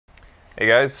Hey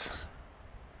guys.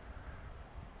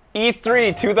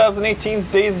 E3 2018's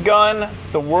Days Gone.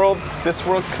 This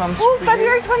world comes Ooh, for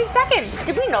February you. 22nd.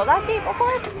 Did we know that date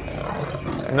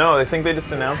before? No, I think they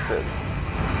just announced it.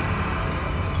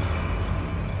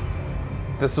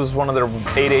 This was one of their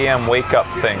 8 a.m. wake up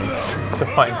things to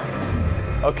find.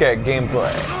 Okay,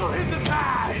 gameplay.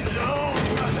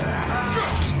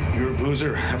 You or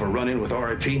Boozer have a run-in with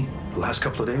RIP the last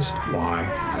couple of days? Why?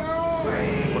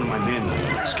 One of my men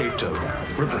escaped to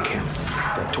Ripper camp,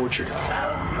 got tortured,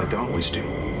 like they always do.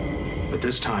 But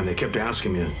this time they kept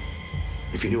asking me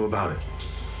if you knew about it.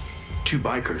 2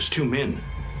 bikers, 2 men.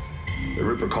 The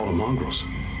Ripper called them mongrels.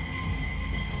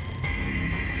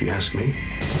 If you ask me,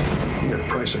 you got a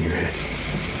price on your head.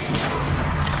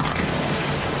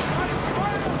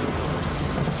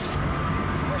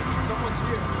 Someone's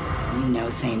here. You know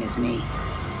same as me.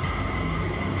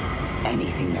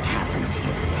 Anything that happens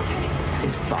here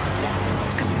is far better than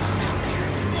what's going on out there.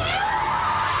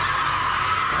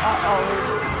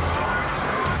 Uh-oh.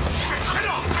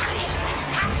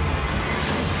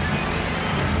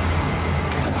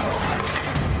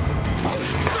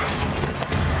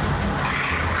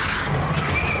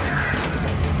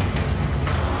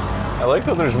 I like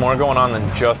that there's more going on than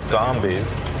just zombies.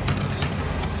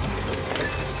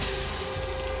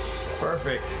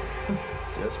 Perfect.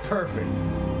 Just perfect.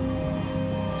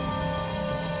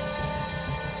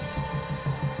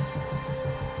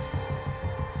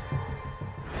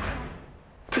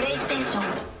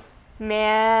 PlayStation.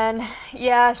 Man,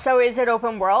 yeah, so is it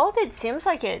open world? It seems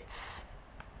like it's...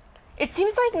 It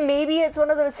seems like maybe it's one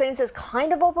of those things that's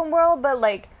kind of open world, but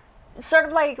like, sort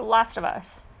of like Last of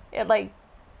Us. It like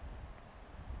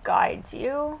guides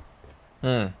you.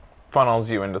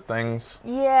 Funnels you into things.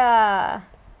 Yeah.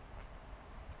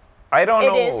 I don't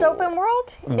know. It is open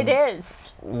world? It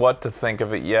is. What to think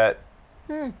of it yet.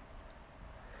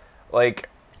 Like,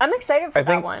 I'm excited for I that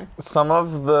think one. some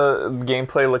of the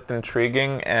gameplay looked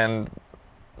intriguing, and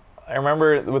I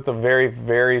remember with the very,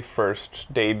 very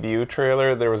first debut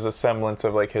trailer, there was a semblance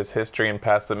of like his history and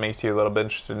past that makes you a little bit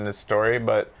interested in his story,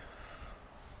 but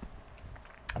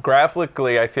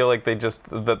graphically, I feel like they just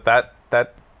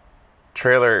that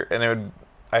trailer, and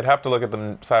I'd have to look at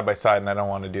them side by side, and I don't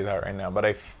want to do that right now.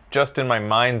 But just in my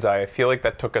mind's eye, I feel like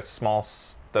that took a small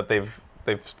that they've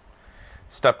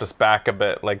stepped us back a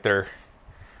bit, like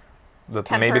maybe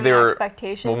Tempering they were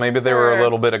expectations, well, maybe they were a or-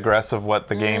 little bit aggressive what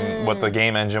the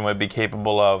game engine would be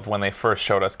capable of when they first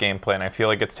showed us gameplay, and I feel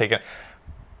like it's taken.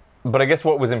 But I guess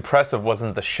what was impressive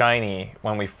wasn't the shiny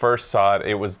when we first saw it;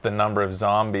 it was the number of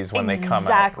zombies when they come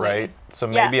out, Exactly. right? So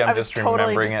Yeah, maybe I I'm was just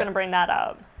totally remembering just it. going to bring that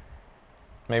up.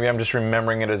 Maybe I'm just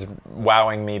remembering it as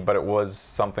wowing me, but it was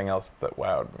something else that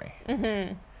wowed me.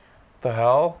 Mm-hmm. The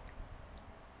hell?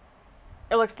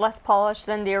 It looks less polished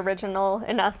than the original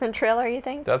announcement trailer, you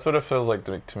think? That's what it feels like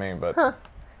to me, but...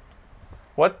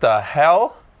 What the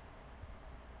hell?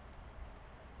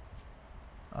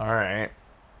 Alright.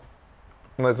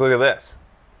 Let's look at this.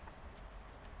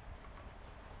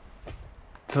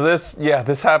 So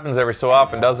this happens every so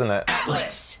often, doesn't it?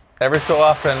 Every so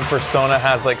often, Persona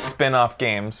has like spin-off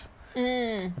games.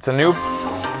 It's a new...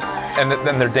 And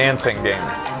then they're dancing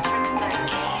games.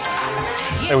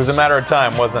 It was a matter of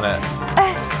time, wasn't it?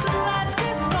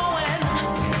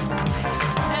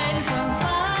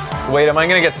 Wait, am I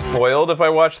gonna get spoiled if I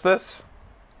watch this?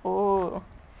 Ooh.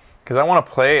 Because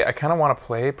I kind of want to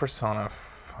play Persona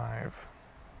 5.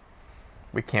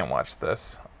 We can't watch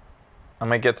this. I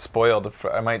might get spoiled if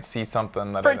I might see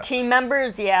something that For team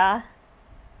members, yeah.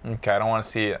 Okay, I don't want to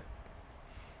see it.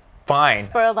 Fine.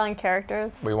 Spoiled on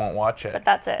characters. We won't watch it. But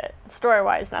that's it.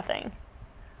 Story-wise, nothing.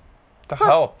 The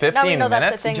hell? 15 Now we know that's a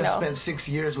minutes? thing. He just though. spent 6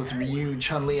 years with Ryu,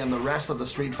 Chun-Li, and the rest of the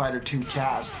Street Fighter II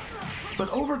cast. But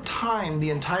over time, the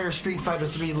entire Street Fighter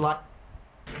III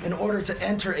in order to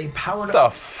enter a powered The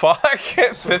up fuck?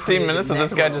 15 minutes of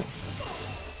this guy just...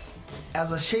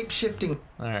 as a shape-shifting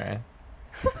Alright.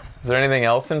 Is there anything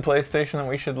else in PlayStation that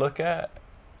we should look at?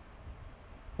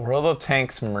 World of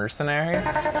Tanks Mercenaries?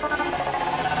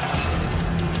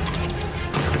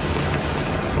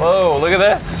 Whoa, look at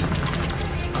this!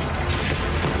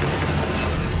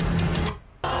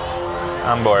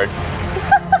 I'm bored.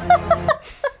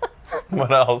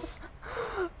 What else?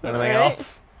 Anything Alright.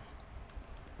 else?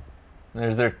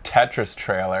 There's their Tetris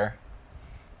trailer.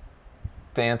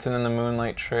 Dancing in the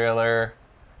Moonlight trailer.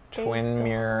 Days Twin Gone.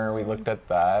 Mirror, we looked at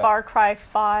that. Far Cry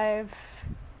 5.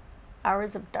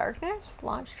 Hours of Darkness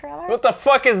launch trailer. What the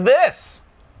fuck is this?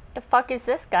 The fuck is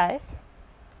this, guys?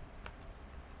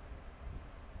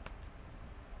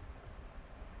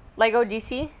 Lego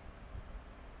DC?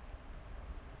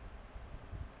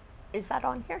 Is that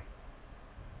on here?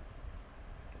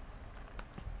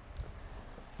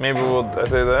 Maybe we'll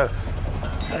do this.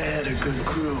 I had a good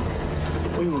crew.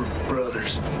 We were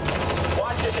brothers.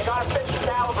 Watch it, they got a 50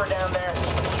 caliber down there.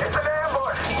 It's an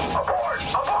ambush! Abort!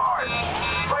 Abort!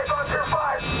 Python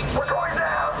 2-5, we're going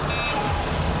down!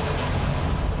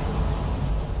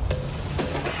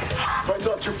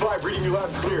 Python 2-5, reading you loud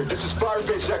and clear. This is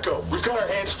Firebase Echo. We've got our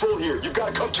hands full here. You've got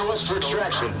to come to us for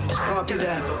extraction. Copy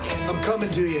that. I'm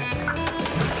coming to you.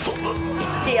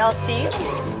 DLC.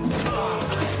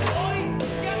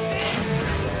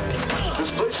 This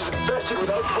place is infested with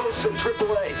outposts and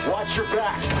AAA. Watch your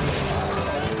back.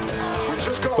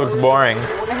 This looks boring.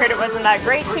 I heard it wasn't that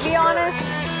great, to be honest.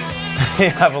 You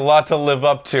have a lot to live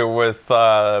up to with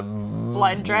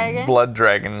Blood Dragon? Blood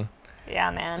Dragon. Yeah,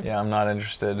 man. Yeah, I'm not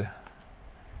interested.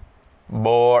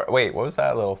 Wait, what was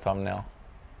that little thumbnail?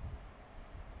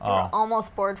 We were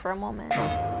almost bored for a moment.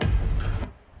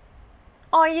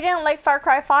 Oh, you didn't like Far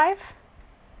Cry 5?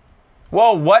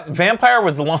 Whoa, what? Vampire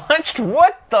was launched?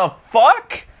 What the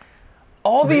fuck?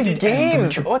 All these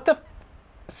games. What the?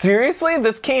 Seriously?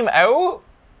 This came out?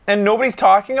 And nobody's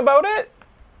talking about it?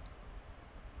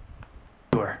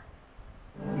 Sure.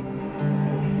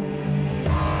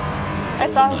 I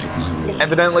thought.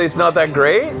 Evidently it's not that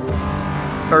great?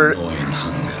 Or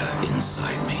Hunger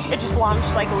inside me. It just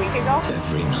launched like a week ago?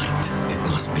 Every night it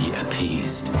must be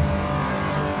appeased.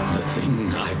 The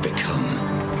thing I've become.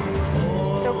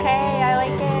 It's okay, I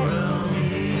like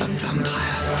it. A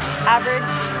vampire. Average.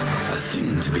 A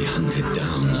thing to be hunted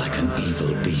down like an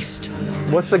evil beast.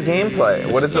 what's the gameplay?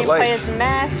 What is it like? Gameplay is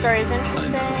meh, story is I know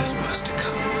interesting. there's worse to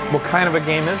come. What kind of a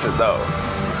game is it though?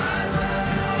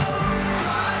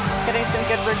 Getting some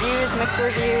good reviews, mixed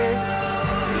reviews.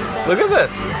 It's decent. Look at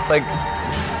this. Like,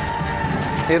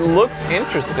 it looks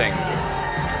interesting.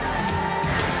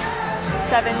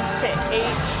 7s to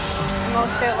 8s,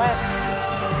 most outlets.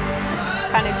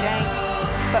 Kind of jank,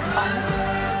 but fun.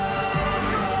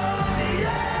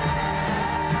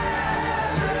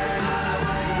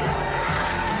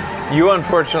 You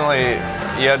unfortunately,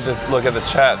 you had to look at the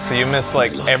chat, so you missed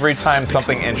like every time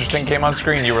something interesting came on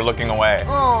screen, you were looking away.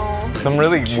 Oh. Some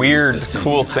really weird,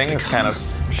 cool things kind of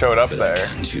showed up there.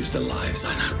 And choose the lives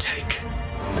I now take.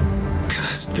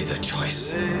 Cursed be the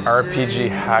choice. RPG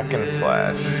hack and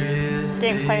slash.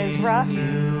 Gameplay is rough.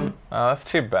 Oh, that's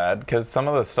too bad, because some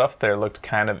of the stuff there looked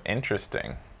kind of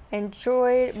interesting.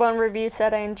 Enjoyed. One review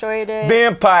said I enjoyed it.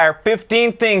 Vampire,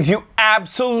 15 things you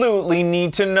absolutely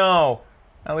need to know.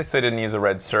 At least they didn't use a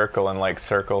red circle and like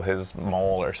circle his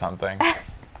mole or something.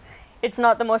 It's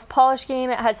not the most polished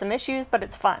game. It has some issues, but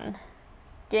it's fun.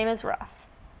 Game is rough.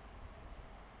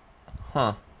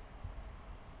 Huh.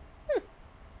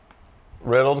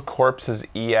 Riddled Corpses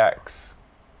EX.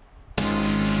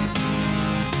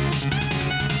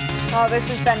 Oh, this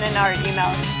has been in our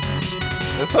emails.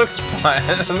 This looks fun.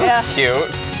 This Yeah. is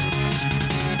cute.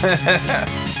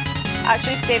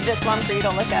 Actually saved this one for you to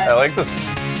look at. I like this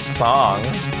song.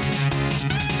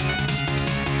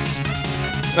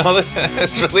 No,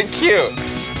 it's really cute.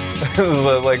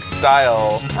 The like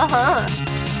style. Uh-huh.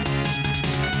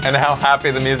 And how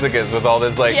happy the music is with all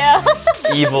this like Yeah.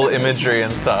 evil imagery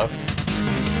and stuff.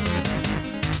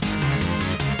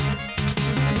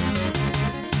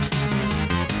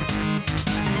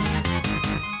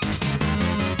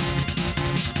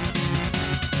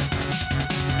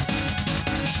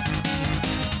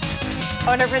 I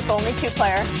wonder if it's only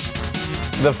 2-player.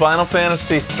 The Final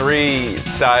Fantasy III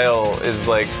style is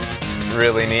like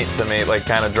really neat to me, like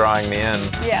kind of drawing me in.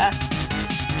 Yeah.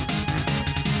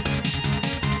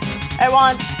 I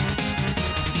want.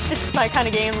 This is my kind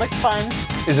of game. Looks fun.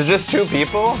 Is it just 2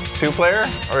 people? 2-player?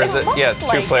 Or is It it? looks Yeah, it's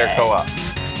like 2-player it. co-op.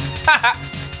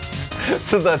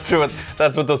 So that's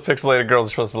what those pixelated girls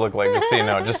are supposed to look like. Just so you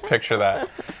know, just picture that.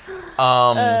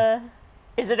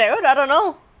 Is it out? I don't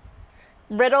know.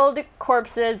 Riddled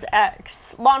Corpses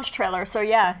X launch trailer. So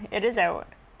yeah, it is out.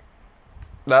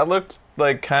 That looked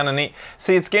like kind of neat.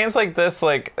 See, it's games like this.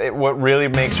 Like what really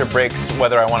makes or breaks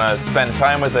whether I want to spend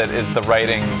time with it is the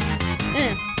writing.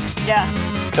 Yeah.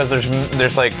 Because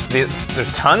there's like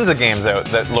there's tons of games out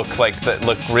that look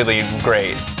really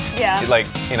great. Yeah. Like,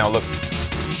 you know, look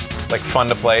like fun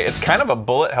to play. It's kind of a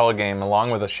bullet hell game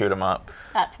along with a shoot 'em up.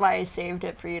 That's why I saved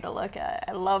it for you to look at.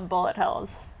 I love bullet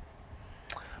hells.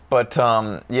 But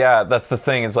yeah, that's the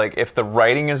thing. Is like if the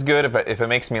writing is good, if it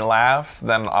makes me laugh,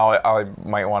 then I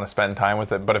might want to spend time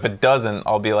with it. But if it doesn't,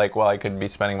 I'll be like, well, I could be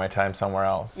spending my time somewhere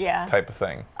else. Yeah. Type of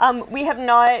thing. We have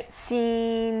not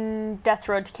seen Death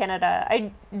Road to Canada.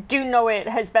 I do know it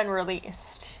has been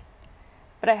released,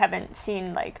 but I haven't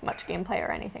seen like much gameplay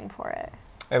or anything for it.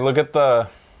 Hey, look at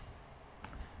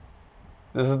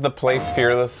this is the Play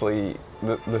Fearlessly.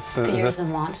 This is Fear's this. a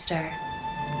monster.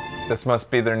 This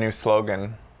must be their new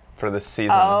slogan for this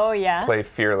season. Oh, yeah. Play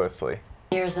fearlessly.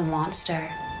 Here's a monster.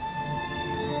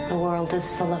 The world is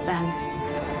full of them.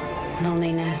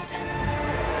 Loneliness,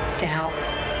 doubt.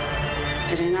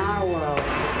 But in our world,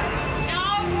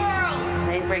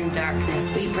 they bring darkness,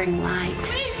 we bring light.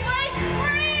 We break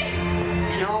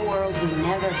free! In our world, we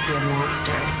never fear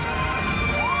monsters.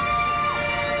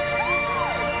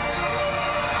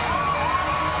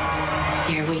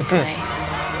 Here we play.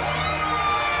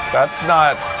 That's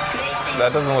not.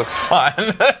 That doesn't look fun.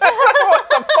 What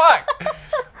the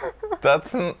fuck?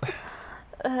 That's.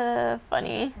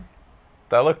 Funny.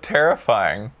 That looked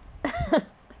terrifying.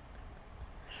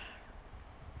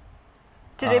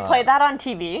 Did they play that on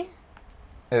TV?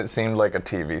 It seemed like a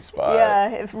TV spot. Yeah,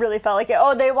 it really felt like it.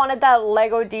 Oh, they wanted that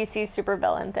Lego DC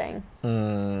supervillain thing.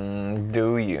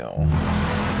 Do you?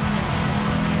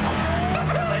 The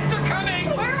villains are coming!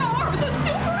 Where are the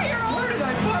superheroes? Where did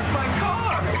I park my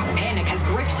car? Panic has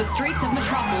gripped the streets of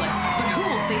Metropolis, but who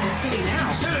will save the city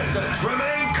now? Citizens,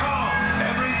 remain calm.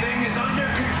 Everything is under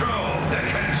control. The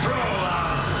control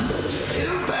of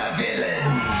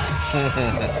supervillains.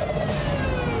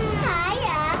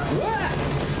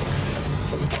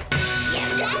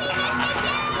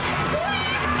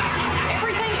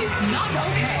 Everything is not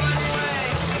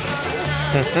okay.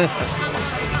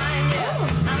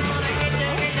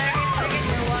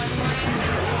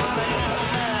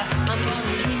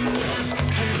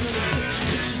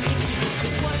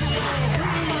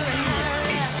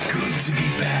 It's good to be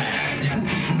bad.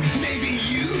 Maybe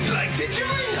you'd like to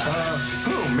join us.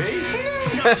 Who, me?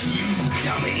 Not you,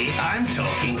 dummy. I'm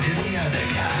talking to the other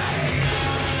guy.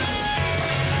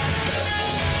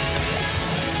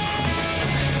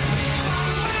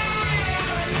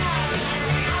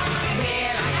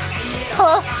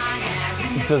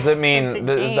 Does it mean, It's a is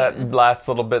game. that last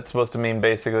little bit supposed to mean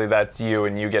basically that's you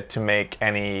and you get to make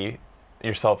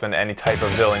yourself into any type of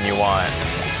villain you want?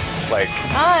 Like,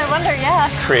 Oh, I wonder, yeah.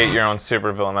 create your own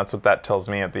supervillain. That's what that tells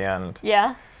me at the end.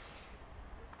 Yeah.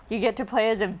 You get to play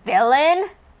as a villain?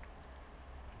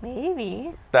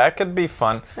 Maybe. That could be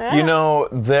fun. Yeah. You know,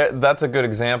 that's a good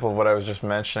example of what I was just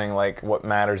mentioning. Like, what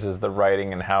matters is the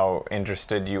writing and how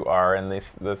interested you are in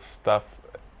this stuff.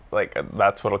 Like,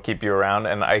 that's what'll keep you around.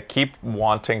 And I keep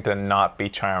wanting to not be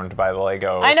charmed by the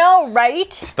Lego I know,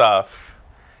 right? stuff.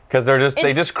 Because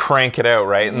they just crank it out,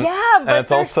 right? And, Yeah, but and it's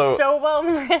they're also, so well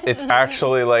written. it's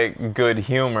actually like good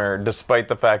humor, despite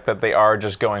the fact that they are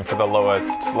just going for the lowest,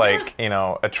 like, you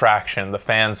know, attraction, the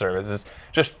fan service. It's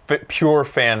just pure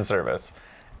fan service.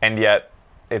 And yet,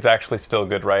 it's actually still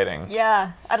good writing.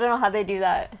 Yeah, I don't know how they do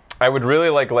that. I would really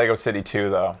like Lego City 2,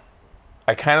 though.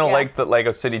 I kind of Yeah. like that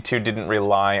Lego City 2 didn't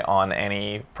rely on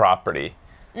any property.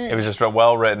 It was just a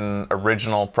well-written,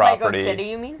 original property. Lego City,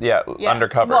 you mean? Yeah,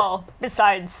 Undercover. Well,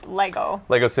 besides Lego.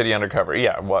 Lego City Undercover.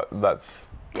 Yeah, that's...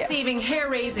 Receiving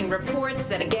hair-raising reports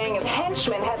that a gang of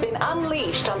henchmen have been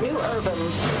unleashed on New Urban.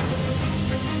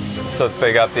 So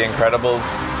they got The Incredibles.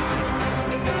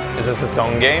 Is this its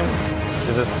own game?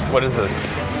 What is this?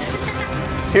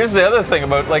 Here's the other thing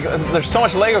about, like, there's so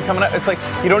much Lego coming out. It's like,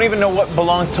 you don't even know what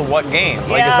belongs to what game.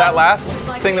 Like, Yeah. is that last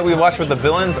thing that we watched with the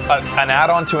villains an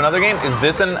add-on to another game? Is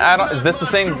this an add-on? Is this the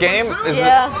same game? Is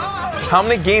Yeah. How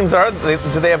many games do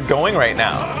they have going right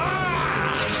now?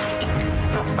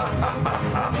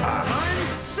 I'm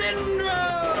Syndrome!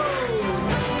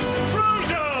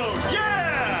 Bruzo!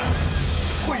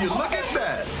 Yeah! Will you look at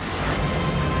that?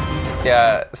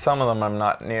 Yeah, some of them I'm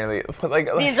not nearly... Like,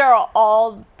 These are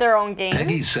all their own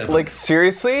games. like,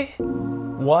 seriously?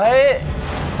 What?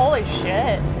 Holy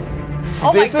shit.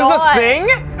 Oh This my is god. a thing?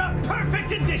 A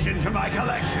perfect addition to my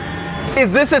collection.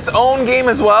 Is this its own game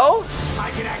as well? I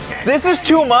can access This is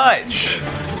too much.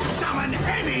 summon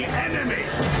any enemy.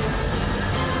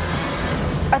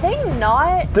 Are they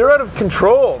not? They're out of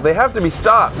control. They have to be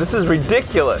stopped. This is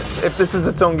ridiculous if this is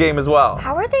its own game as well.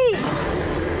 How are they?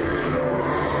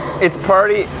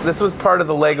 This was part of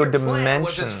the Lego Was as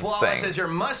Dimensions flawless thing. as your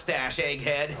mustache,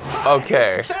 egghead.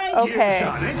 Okay. Thank Okay. you,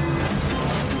 Sonic.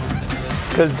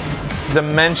 Because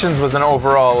Dimensions was an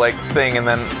overall, like, thing, and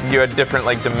then you had different,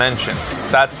 like, dimensions.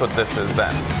 That's what this is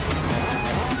then.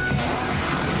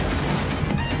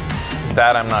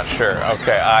 That I'm not sure.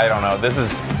 Okay, I don't know. This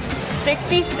is...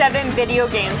 67 video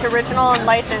games, original and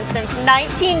licensed since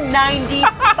 1995.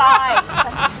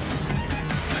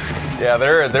 Yeah,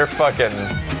 they're fucking...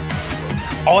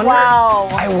 Wow.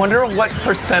 I wonder what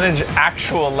percentage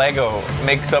actual Lego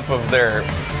makes up of their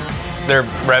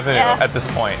revenue Yeah. at this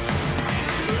point.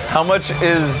 How much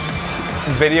is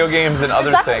video games and other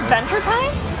Is that things? Adventure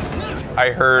Time? I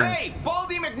heard. Hey,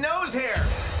 Baldy McNose here.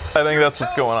 I think that's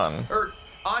what's going on. Or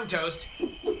on toast.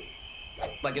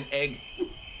 like an egg.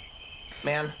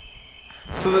 Man.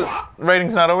 So the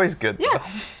rating's not always good. Yeah.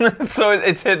 Though. So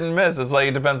it's hit and miss. It's like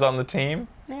it depends on the team.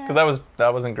 Yeah. Because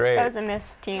that wasn't great. That was a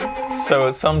miss team.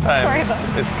 So sometimes Sorry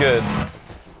about it's good.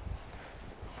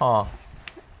 Huh.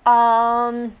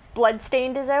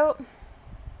 Bloodstained is out.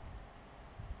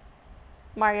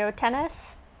 Mario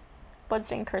Tennis.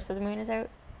 Bloodstained Curse of the Moon is out.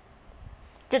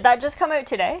 Did that just come out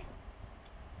today?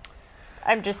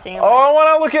 I'm just seeing. Oh, I want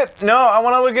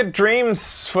to look at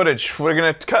Dreams footage. We're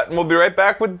gonna cut and we'll be right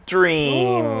back with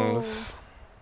Dreams. Ooh.